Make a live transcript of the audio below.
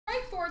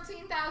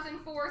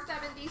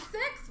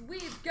14,476.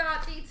 We've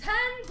got the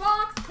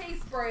 10-box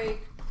case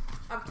break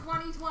of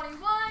 2021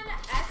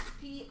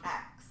 SPX.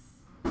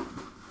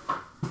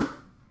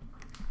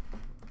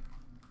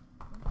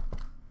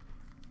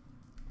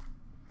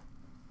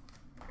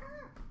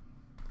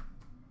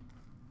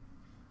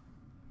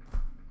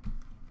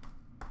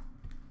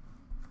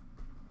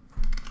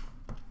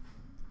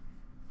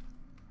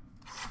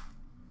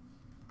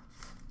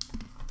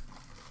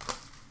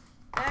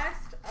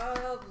 Best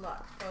of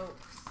luck,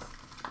 folks.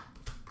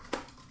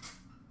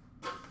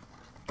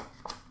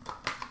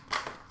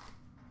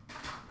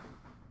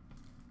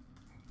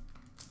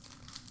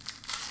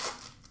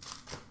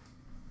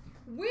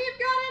 We've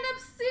got an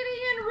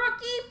Obsidian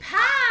rookie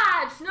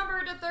patch,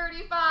 number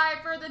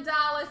 /35 for the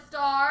Dallas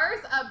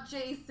Stars of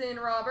Jason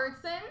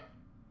Robertson.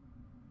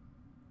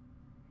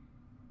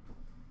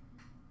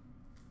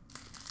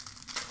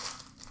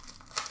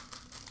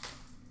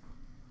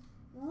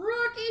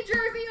 Rookie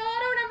jersey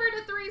auto, number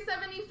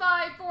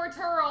 /375 for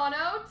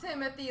Toronto,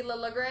 Timothy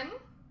Liljegren.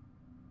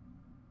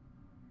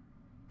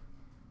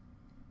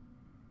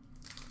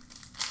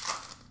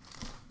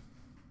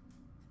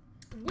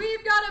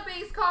 We've got a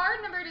base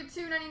card, number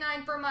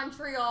 /299 for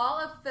Montreal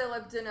of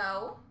Philip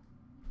Deneau.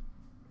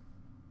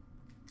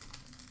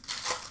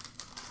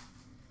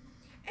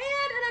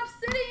 And an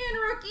Obsidian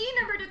rookie,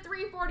 number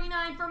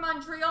 /349 for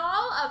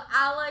Montreal of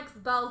Alex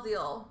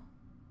Belzile.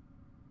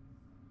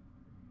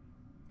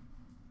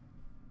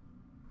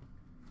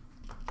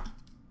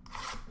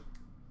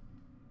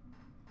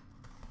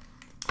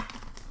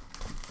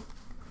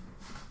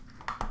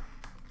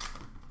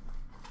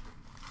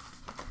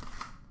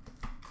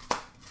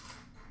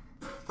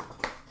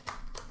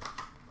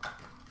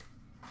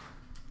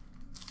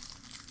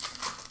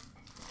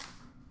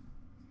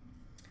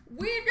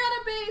 We've got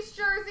a base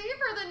jersey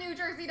for the New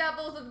Jersey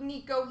Devils of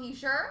Nico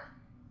Hischier.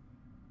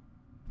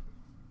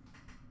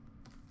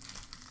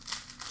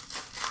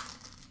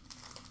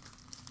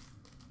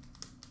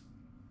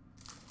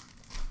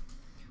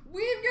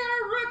 We've got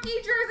a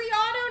rookie jersey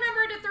auto,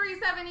 number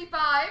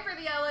 /375 for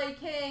the LA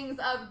Kings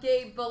of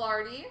Gabe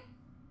Vilardi.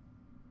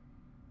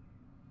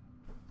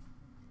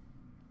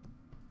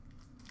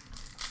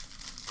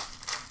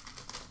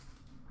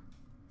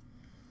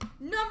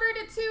 Number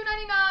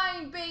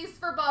 /299 base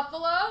for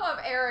Buffalo of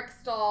Eric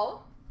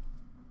Stahl.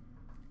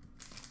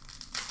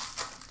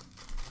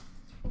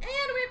 And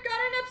we've got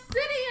an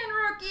Obsidian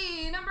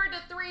rookie, number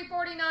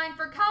 /349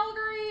 for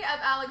Calgary of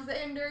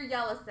Alexander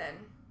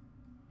Yellison.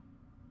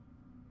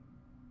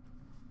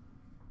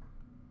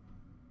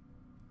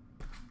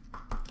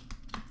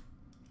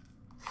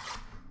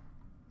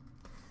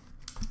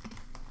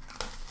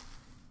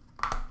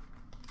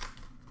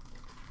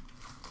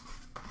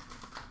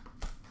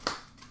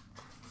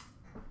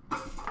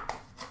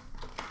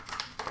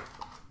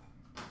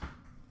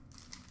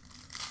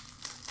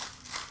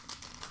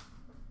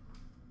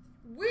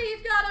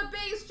 We've got a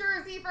base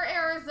jersey for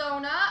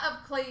Arizona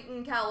of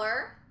Clayton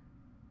Keller.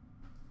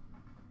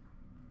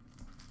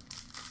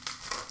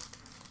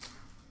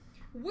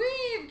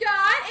 We've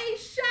got a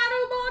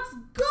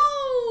Shadowbox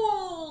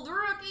Gold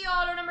rookie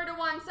auto, number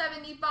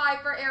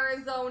 /175 for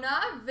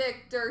Arizona,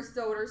 Victor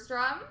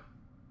Soderstrom.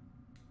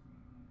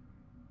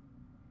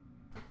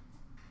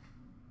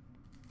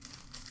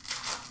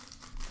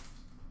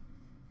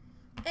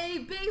 A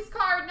base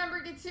card,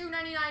 number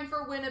 /299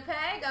 for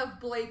Winnipeg of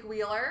Blake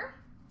Wheeler.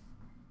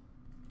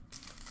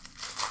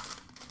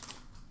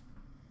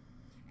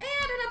 And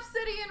an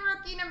Obsidian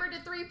rookie, number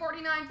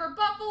 /349 for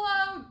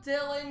Buffalo,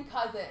 Dylan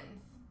Cousins.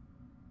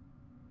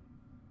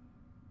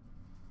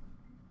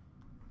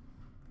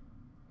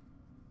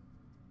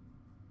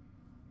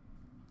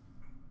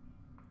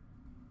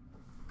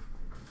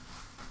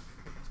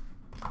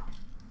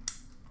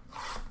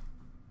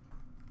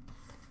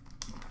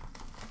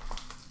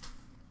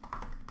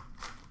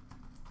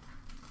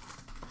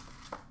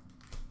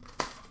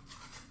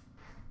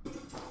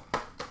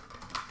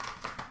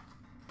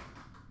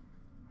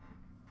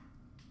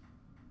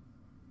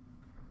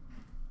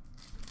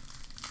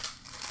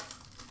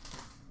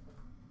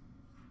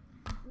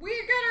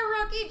 We've got a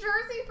rookie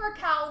jersey for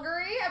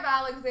Calgary of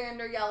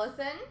Alexander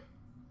Yellison.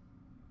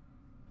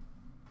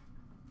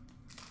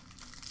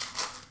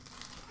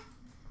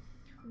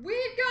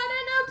 We've got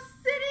an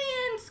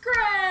Obsidian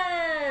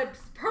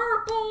Scripts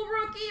purple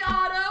rookie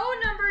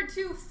auto, number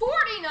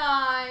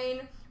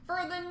 /249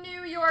 for the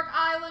New York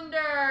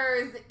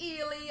Islanders,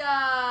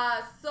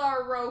 Ilya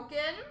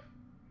Sorokin.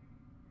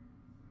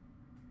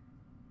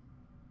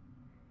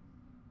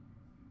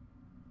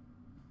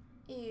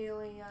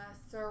 Ilya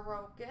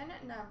Sorokin,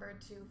 number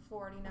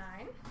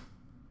 /249.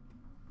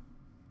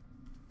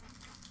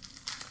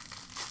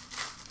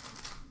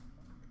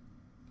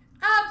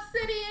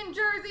 Obsidian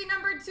jersey,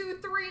 number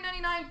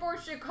 /399 for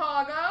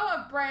Chicago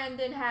of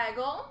Brandon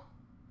Hagel.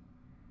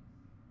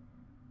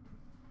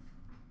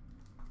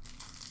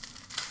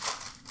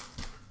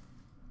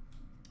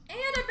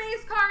 And a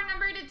base card,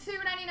 number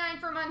 /299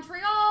 for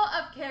Montreal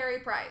of Carey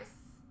Price.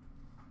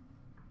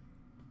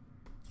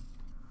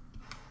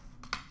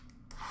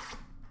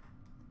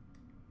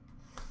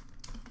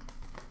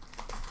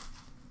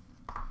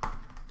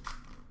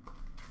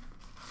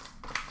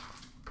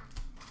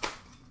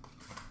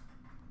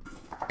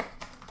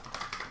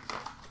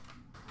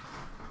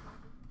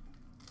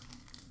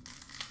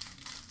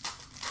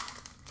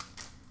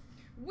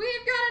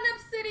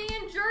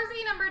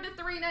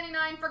 to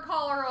 $3.99 for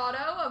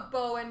Colorado of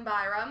Bowen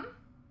Byram.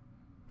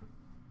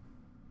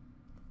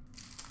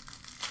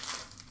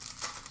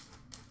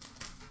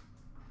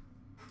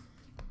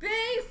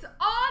 Base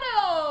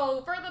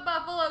auto for the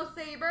Buffalo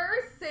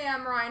Sabres,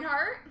 Sam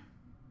Reinhart.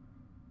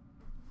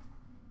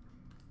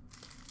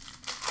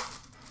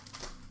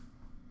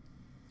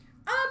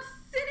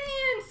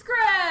 Obsidian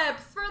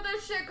scripts for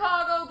the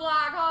Chicago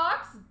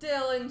Blackhawks,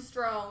 Dylan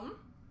Strome.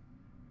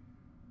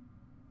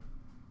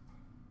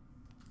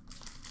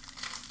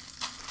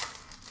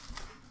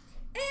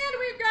 And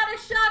we've got a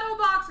shadow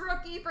box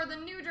rookie for the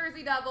New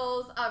Jersey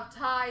Devils of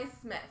Ty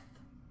Smith.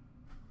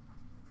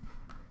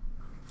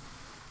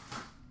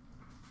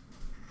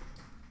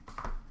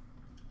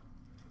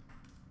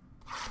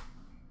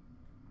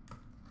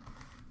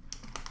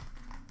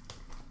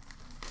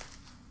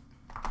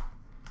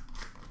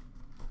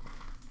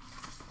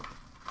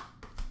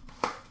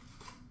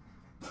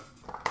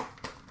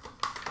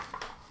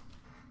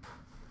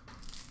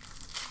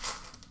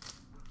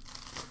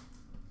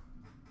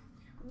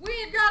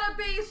 We've got a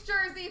base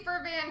jersey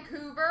for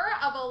Vancouver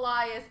of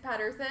Elias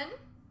Pettersson.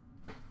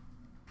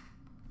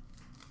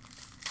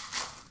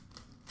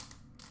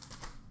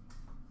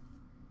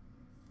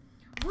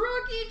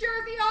 Rookie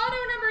jersey auto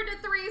number to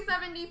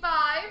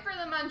 $3.75 for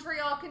the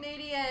Montreal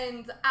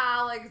Canadiens,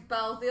 Alex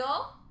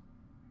Belzile.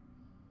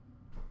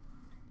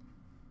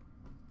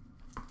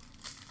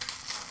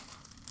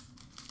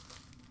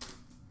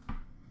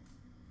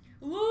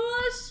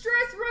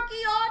 Lustrous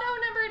rookie auto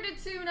number to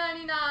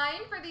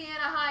 $2.99 for the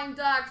Anaheim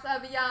Ducks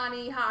of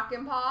Yanni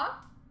Hakanpää.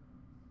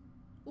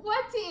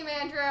 What team,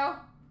 Andrew?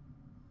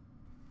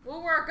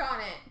 We'll work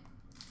on it.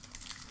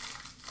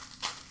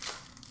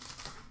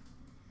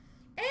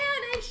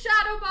 And a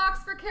shadow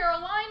box for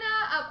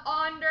Carolina of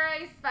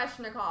Andrei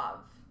Svechnikov.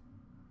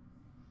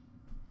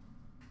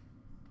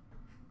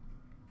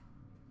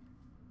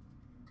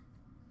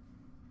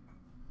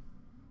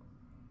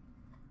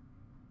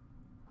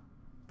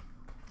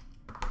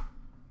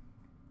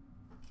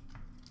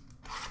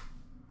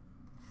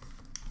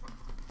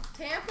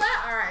 Tampa?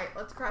 All right,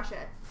 let's crush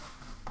it.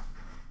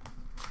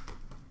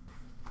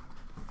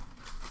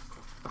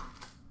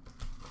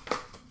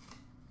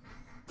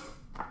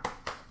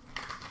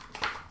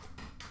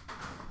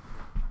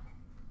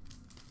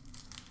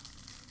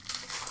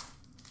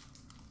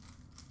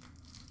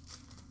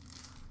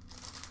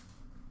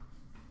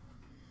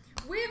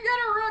 We've got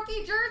a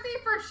rookie jersey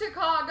for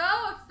Chicago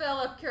of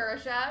Philip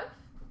Kurashev.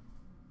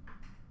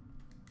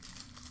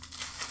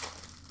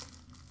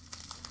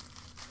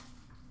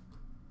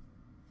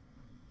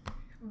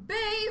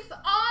 Base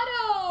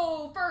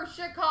auto for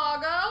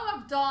Chicago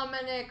of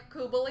Dominic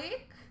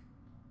Kubalik.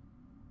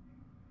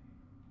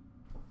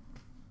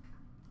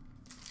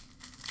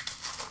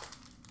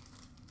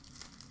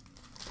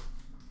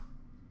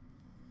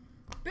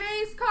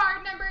 Base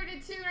card number to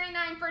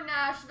 $2.99 for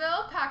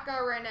Nashville, Pekka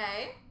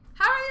Rinne.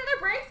 How are the other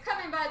breaks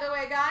coming, by the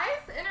way,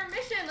 guys?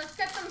 Intermission. Let's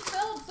get them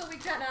filled so we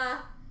can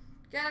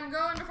get them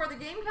going before the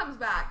game comes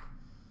back.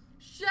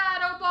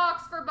 Shadow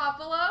box for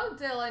Buffalo,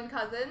 Dylan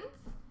Cousins.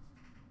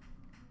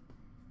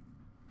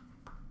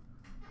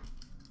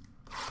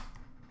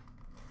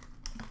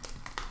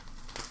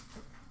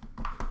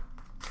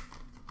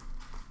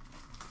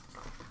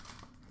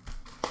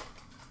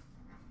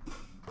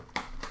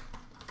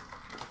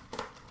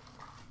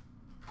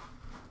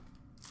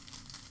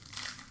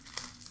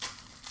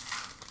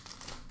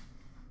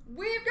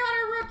 We've got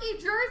a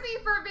rookie jersey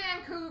for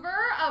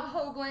Vancouver of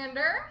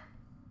Höglander.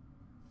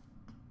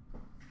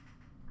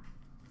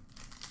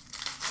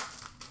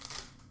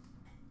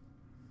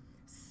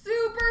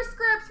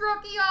 Superscripts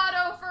rookie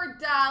auto for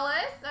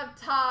Dallas of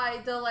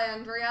Ty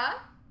Dellandrea.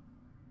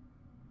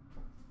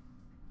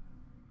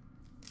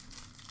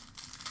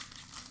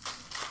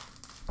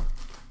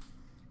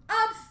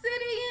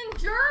 Obsidian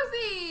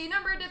jersey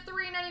number to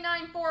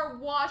 $3.99 for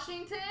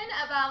Washington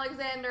of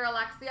Alexander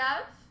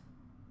Alexiev.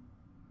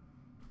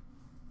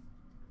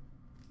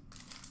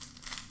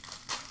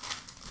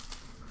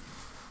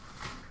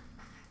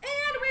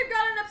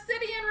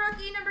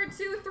 Rookie number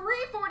 2,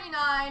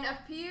 $3.49 of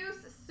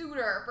Pius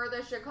Suter for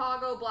the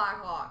Chicago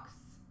Blackhawks.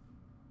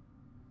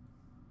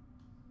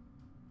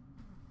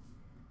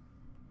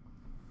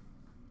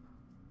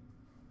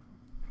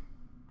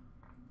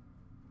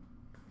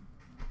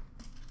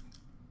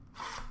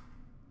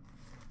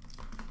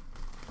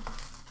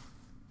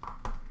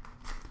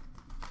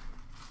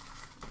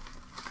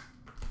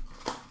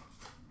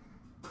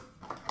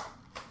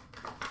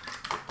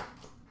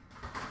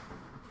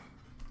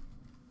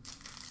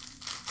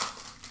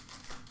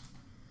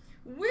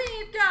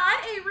 We've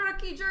got a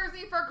rookie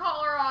jersey for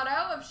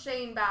Colorado of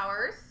Shane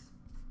Bowers.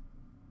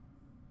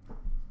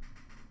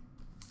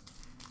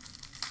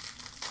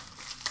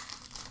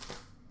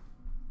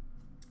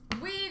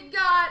 We've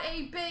got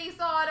a base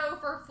auto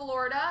for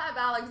Florida of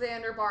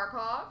Alexander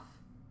Barkov.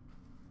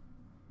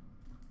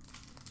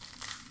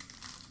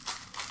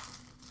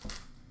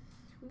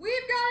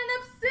 We've got an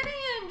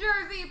Obsidian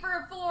jersey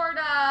for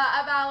Florida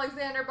of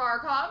Alexander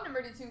Barkov,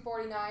 number to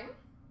 $2.49.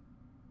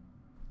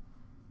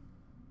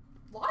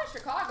 A lot of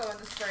Chicago in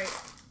this break.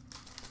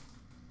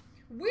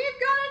 We've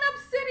got an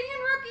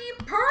Obsidian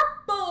Rookie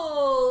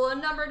Purple,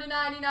 number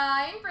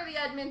 /99 for the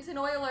Edmonton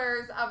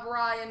Oilers of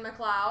Ryan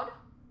McLeod.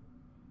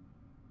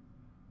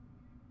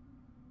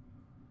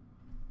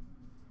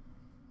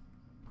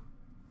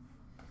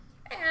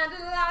 And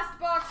last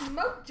box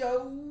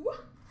mojo.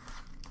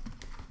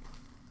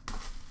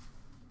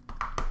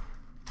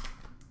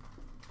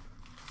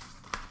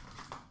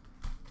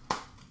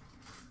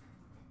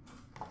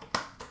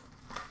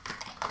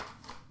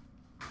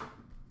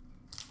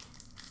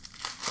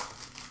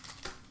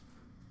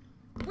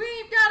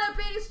 We've got a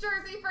base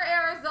jersey for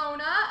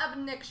Arizona of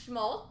Nick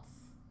Schmaltz.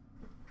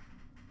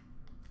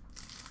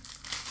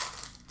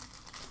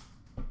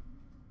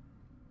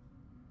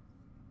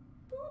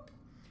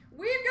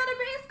 We've got a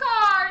base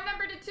card,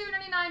 number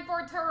 /299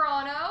 for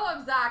Toronto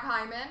of Zach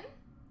Hyman.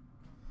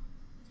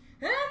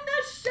 And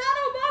the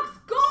Shadow Box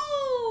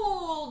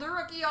Gold,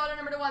 rookie auto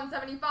number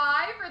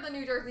 /175 for the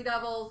New Jersey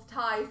Devils,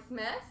 Ty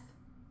Smith.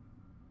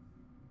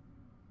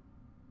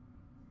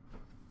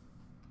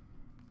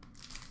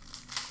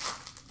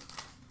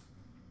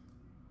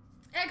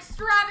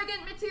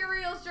 Extravagant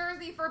Materials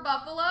jersey for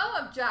Buffalo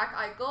of Jack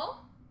Eichel.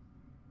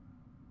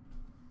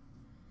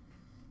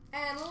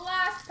 And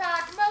last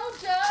pack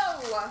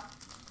mojo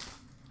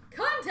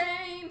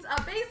contains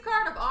a base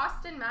card of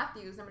Austin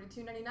Matthews, number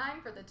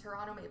 /299 for the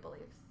Toronto Maple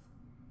Leafs.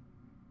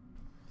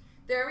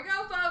 There we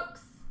go,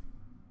 folks.